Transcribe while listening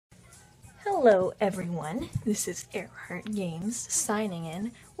Hello everyone, this is Airheart Games signing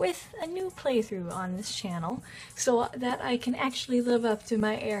in with a new playthrough on this channel so that I can actually live up to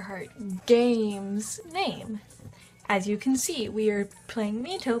my Airheart Games name. As you can see, we are playing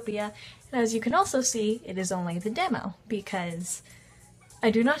Miitopia, and as you can also see, it is only the demo because I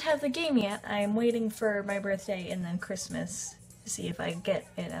do not have the game yet. I am waiting for my birthday and then Christmas to see if I get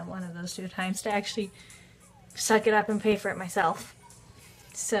it at one of those two times to actually suck it up and pay for it myself.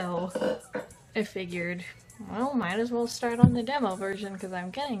 So I figured, well, might as well start on the demo version because I'm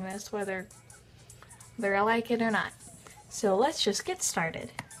getting this whether I like it or not. So let's just get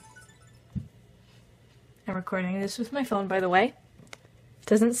started. I'm recording this with my phone, by the way.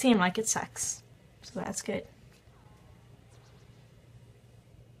 Doesn't seem like it sucks, so that's good.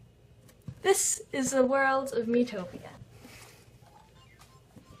 This is the world of Miitopia.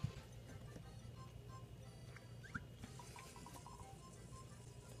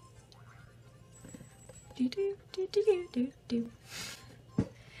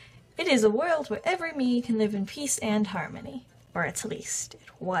 It is a world where every me can live in peace and harmony, or at least it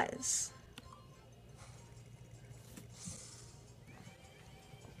was.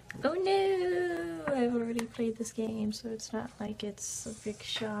 Oh no! I've already played this game, so it's not like it's a big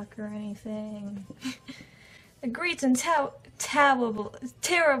shock or anything. A great and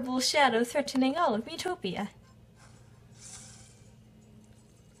terrible shadow threatening all of Miitopia.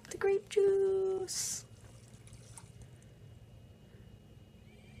 The grape juice!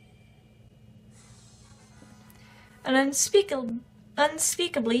 An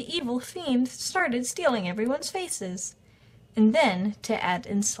unspeakably evil fiend started stealing everyone's faces. And then, to add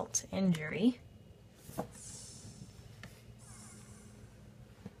insult to injury,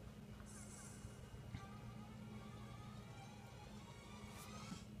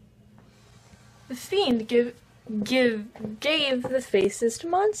 the fiend gave the faces to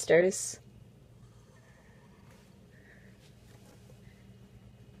monsters.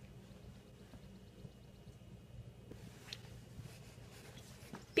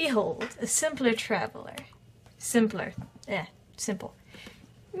 Behold, a simpler traveler. Simple.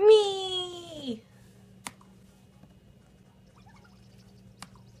 Me!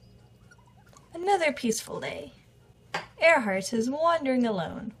 Another peaceful day. Airheart is wandering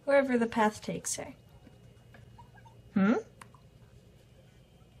alone, wherever the path takes her.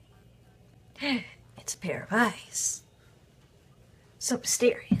 It's a pair of eyes. So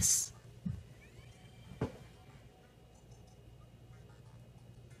mysterious.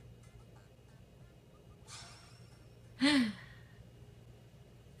 Oh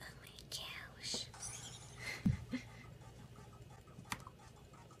my gosh.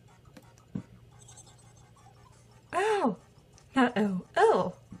 Oh! Not oh.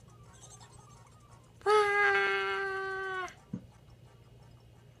 Oh! Ah!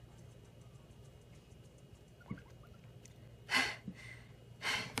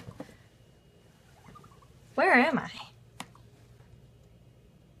 Where am I?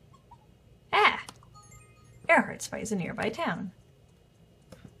 Airheart spies a nearby town.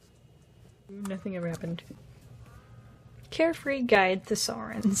 Nothing ever happened. Carefree Guide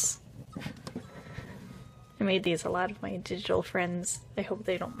Thesaurus. I made these a lot of my digital friends. I hope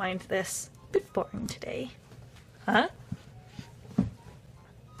they don't mind this. Bit boring today. Huh?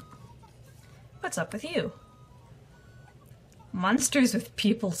 What's up with you? Monsters with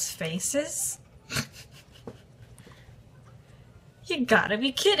people's faces? You gotta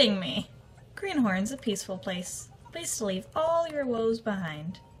be kidding me! Greenhorn's a peaceful place to leave all your woes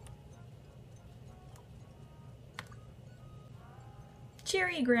behind.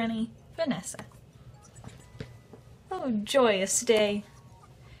 Cheery Granny, Vanessa. Oh, joyous day.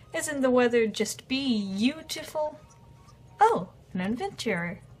 Isn't the weather just beautiful? Oh, an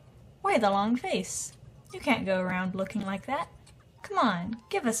adventurer. Why the long face? You can't go around looking like that. Come on,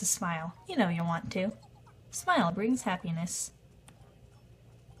 give us a smile. You know you want to. Smile brings happiness.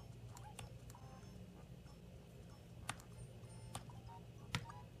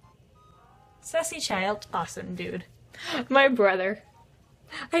 Sassy child, awesome dude. My brother.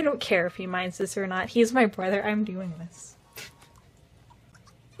 I don't care if he minds this or not. He's my brother. I'm doing this.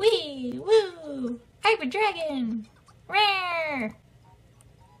 Wee! Woo! I'm a dragon! Rare!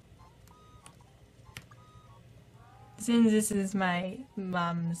 Since this is my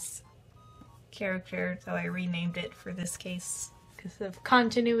mom's character, so I renamed it for this case because of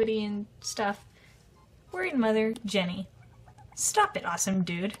continuity and stuff. Worried mother, Jenny. Stop it, awesome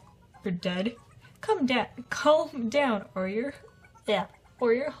dude. You're dead. Calm down, or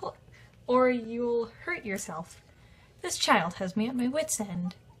you'll hurt yourself. This child has me at my wit's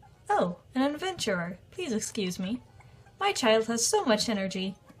end. Oh, an adventurer. Please excuse me. My child has so much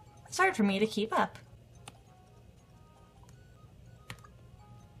energy. It's hard for me to keep up.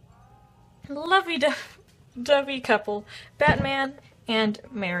 Lovey-dovey couple, Batman and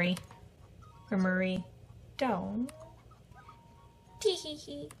Mary. Or Marie. Don't.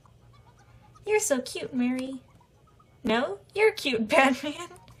 Tee-hee-hee. You're so cute, Mary. No, you're cute, Batman.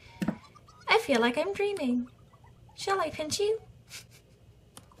 I feel like I'm dreaming. Shall I pinch you?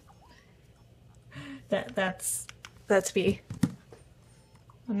 That's me.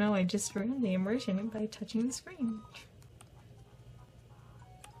 Oh no, I just ruined the immersion by touching the screen.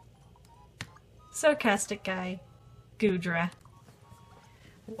 Sarcastic guy. Gudra.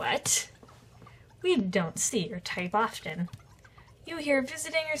 What? We don't see your type often. You here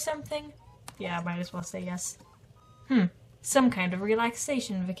visiting or something? Yeah, I might as well say yes. Some kind of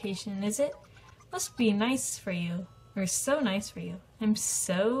relaxation vacation, is it? Must be nice for you. Or so nice for you. I'm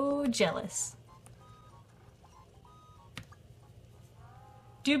so jealous.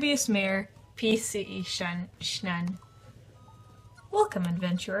 Dubious Mayor, PC Schnun. Welcome,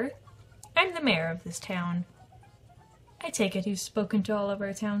 adventurer. I'm the mayor of this town. I take it you've spoken to all of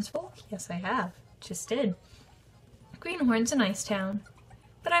our townsfolk? Yes, I have. Just did. Greenhorn's a nice town.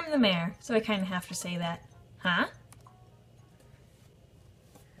 But I'm the mayor, so I kinda have to say that. Huh?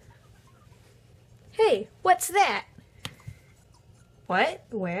 Hey, what's that? What?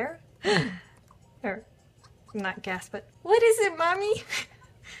 Where? Or, not gasp, but what is it, Mommy?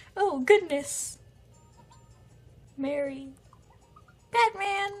 Oh, goodness. Mary.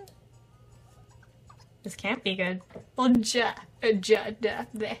 Batman. This can't be good. Oh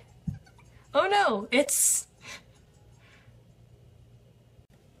no, it's...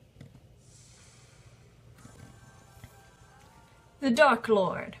 the Dark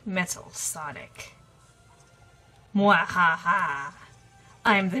Lord, Metal Sonic. Mwahaha!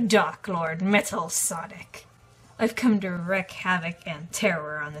 I'm the Dark Lord, Metal Sonic. I've come to wreak havoc and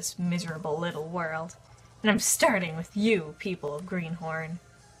terror on this miserable little world. And I'm starting with you, people of Greenhorn.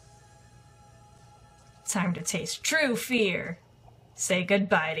 Time to taste true fear. Say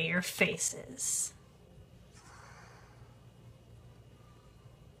goodbye to your faces.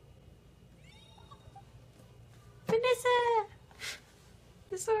 Vanessa!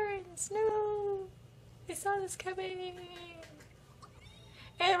 The Sorens, no! I saw this coming!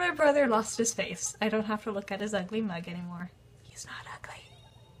 And my brother lost his face. I don't have to look at his ugly mug anymore. He's not ugly.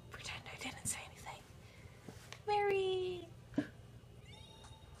 Pretend I didn't say anything. Mary!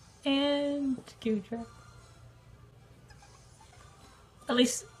 And Gudra. At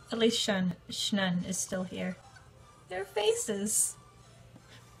least Schnun is still here. Their faces.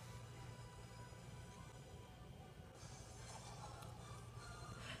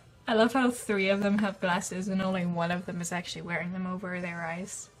 I love how 3 of them have glasses and only 1 of them is actually wearing them over their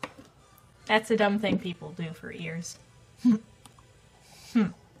eyes. That's a dumb thing people do for ears.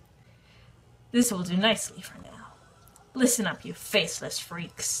 This will do nicely for now. Listen up, you faceless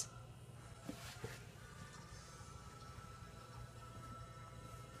freaks.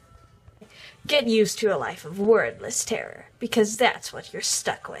 Get used to a life of wordless terror, because that's what you're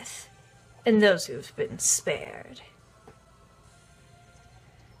stuck with. And those who've been spared.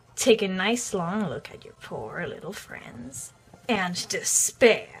 Take a nice long look at your poor little friends. And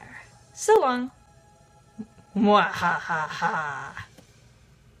despair. So long. Mwahaha.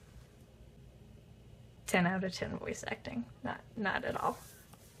 10 out of 10 voice acting. Not at all.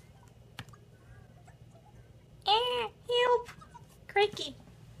 Help! Crikey.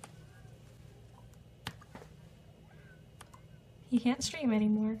 He can't stream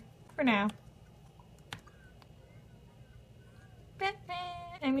anymore. For now. Batman!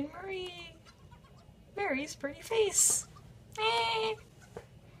 I mean Marie! Mary's pretty face!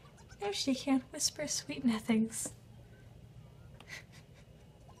 Now she can't whisper sweet nothings.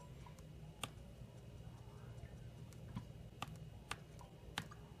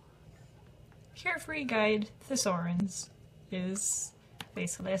 Carefree Guide Thesaurus is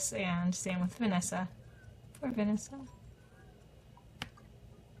faceless, and same with Vanessa. Poor Vanessa.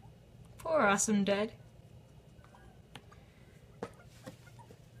 Poor Awesome Dead.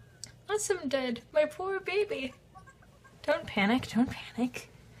 Awesome Dead, my poor baby. Don't panic, don't panic.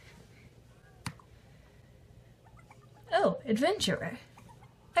 Oh, adventurer.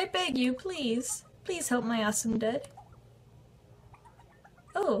 I beg you, please. Please help my Awesome Dead.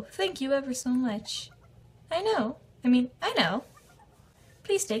 Oh, thank you ever so much. I know. I know.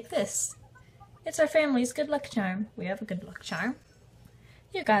 Please take this. It's our family's good luck charm. We have a good luck charm.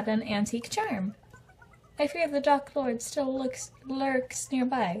 You got an antique charm. I fear the Dark Lord still lurks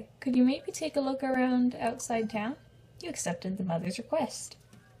nearby. Could you maybe take a look around outside town? You accepted the mother's request.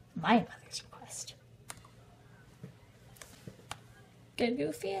 My mother's request. Gotta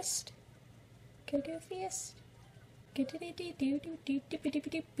go fast. Gotta go fast.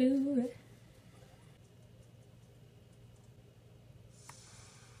 Boo.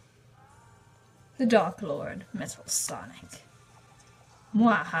 The Dark Lord, Metal Sonic.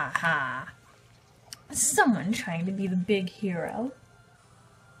 Mwahaha. Someone trying to be the big hero.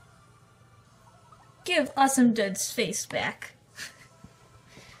 Give Awesome Dud's face back.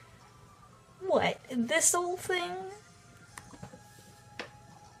 What, this old thing?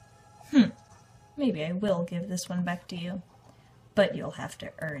 Maybe I will give this one back to you, but you'll have to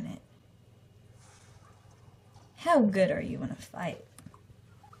earn it. How good are you in a fight?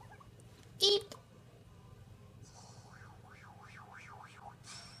 Eat!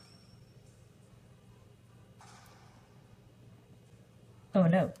 Oh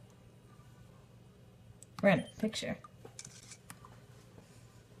no. We're in a picture.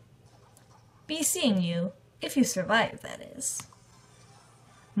 Be seeing you, if you survive, that is.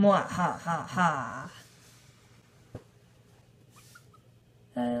 Mwah ha ha ha.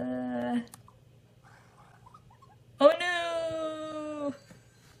 Oh no!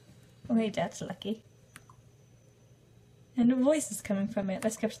 Oh hey, that's lucky. And a voice is coming from it.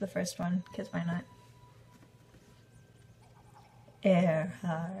 Let's skip to the first one, because why not?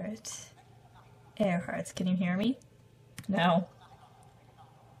 Airheart. Airheart, can you hear me? No.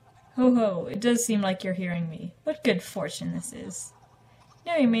 Ho ho, it does seem like you're hearing me. What good fortune this is.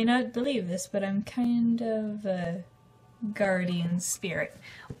 Now you may not believe this, but I'm kind of a guardian spirit.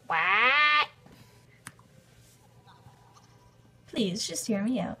 What? Please, just hear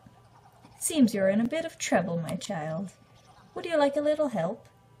me out. Seems you're in a bit of trouble, my child. Would you like a little help?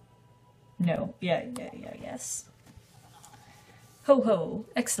 No. Yes. Ho ho,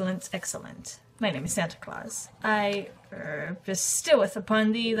 excellent, excellent. My name is Santa Claus. I bestoweth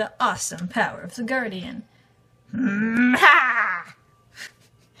upon thee the awesome power of the Guardian. Ha!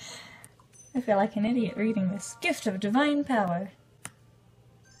 I feel like an idiot reading this. Gift of divine power.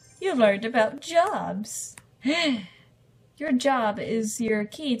 You learned about jobs. Your job is your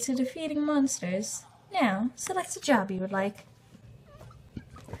key to defeating monsters. Now, select a job you would like.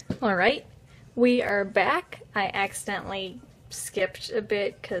 Alright, we are back. I accidentally skipped a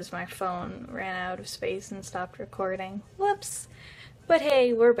bit because my phone ran out of space and stopped recording. Whoops. But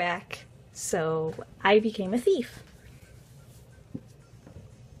hey, we're back. So, I became a thief.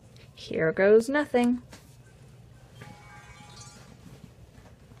 Here goes nothing.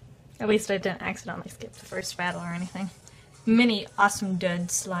 At least I didn't accidentally skip the first battle or anything. Mini Awesome Dud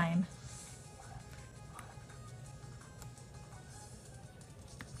slime.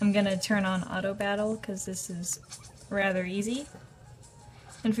 I'm gonna turn on auto battle because this is rather easy.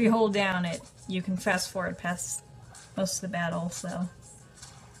 And if you hold down it, you can fast forward past most of the battle, so.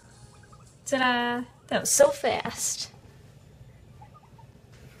 Ta-da! That was so fast!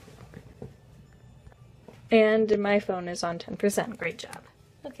 And my phone is on 10%. Great job.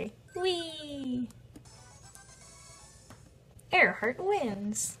 Okay. Whee! Airheart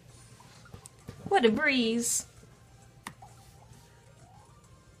wins! What a breeze!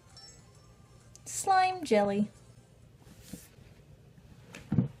 Slime jelly.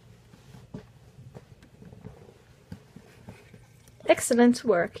 Excellent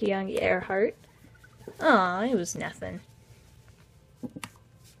work, young Airheart. Aw, it was nothing.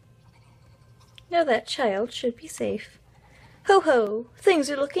 Now that child should be safe. Ho ho! Things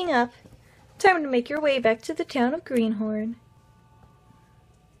are looking up. Time to make your way back to the town of Greenhorn.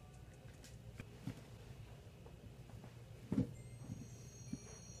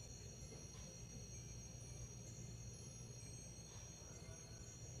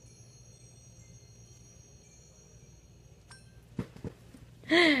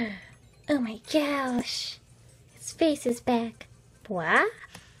 Oh my gosh! His face is back. What?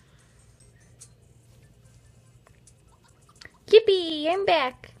 Yippee! I'm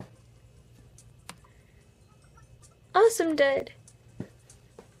back! Awesome Dud!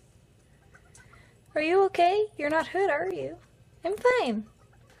 Are you okay? You're not hurt, are you? I'm fine.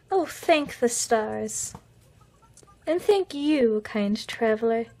 Oh, thank the stars. And thank you, kind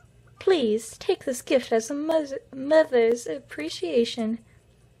traveler. Please, take this gift as a mother's appreciation.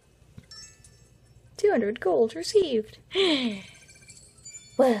 200 gold received.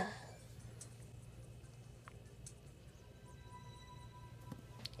 Well.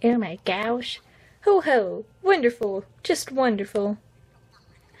 Oh my gosh. Ho ho. Wonderful. Just wonderful.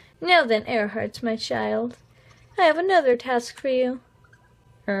 Now then, Airheart, my child. I have another task for you.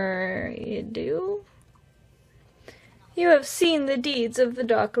 You do? You have seen the deeds of the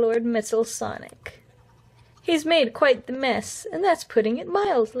Dark Lord Metal Sonic. He's made quite the mess, and that's putting it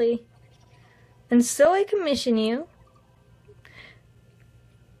mildly. And so I commission you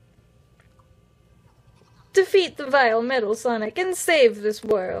Defeat the vile Metal Sonic and save this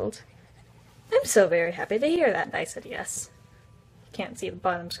world. I'm so very happy to hear that. I said yes. Can't see the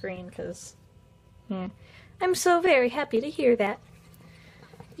bottom screen because... yeah. I'm so very happy to hear that.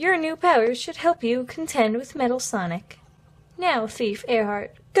 Your new powers should help you contend with Metal Sonic. Now, Thief Airheart,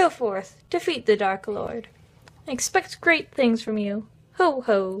 go forth, defeat the Dark Lord. I expect great things from you. Ho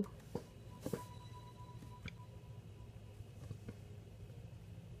ho!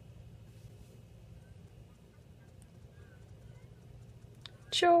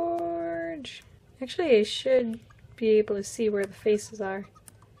 George! Actually, I should be able to see where the faces are.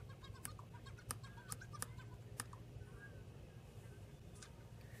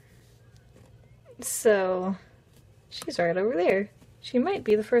 So, she's right over there. She might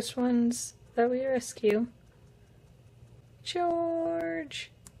be the first ones that we rescue.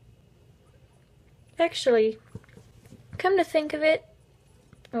 George! Actually, come to think of it...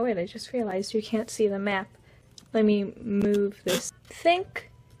 oh wait, I just realized you can't see the map. Let me move this.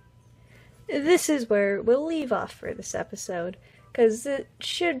 Think this is where we'll leave off for this episode, because it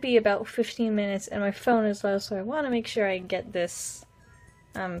should be about 15 minutes and my phone is low, so I want to make sure I get this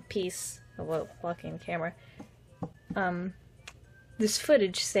piece... oh, whoa, blocking the camera. This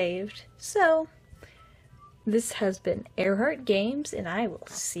footage saved. So, this has been Airheart Games, and I will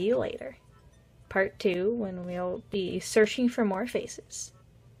see you later. Part 2, when we'll be searching for more faces.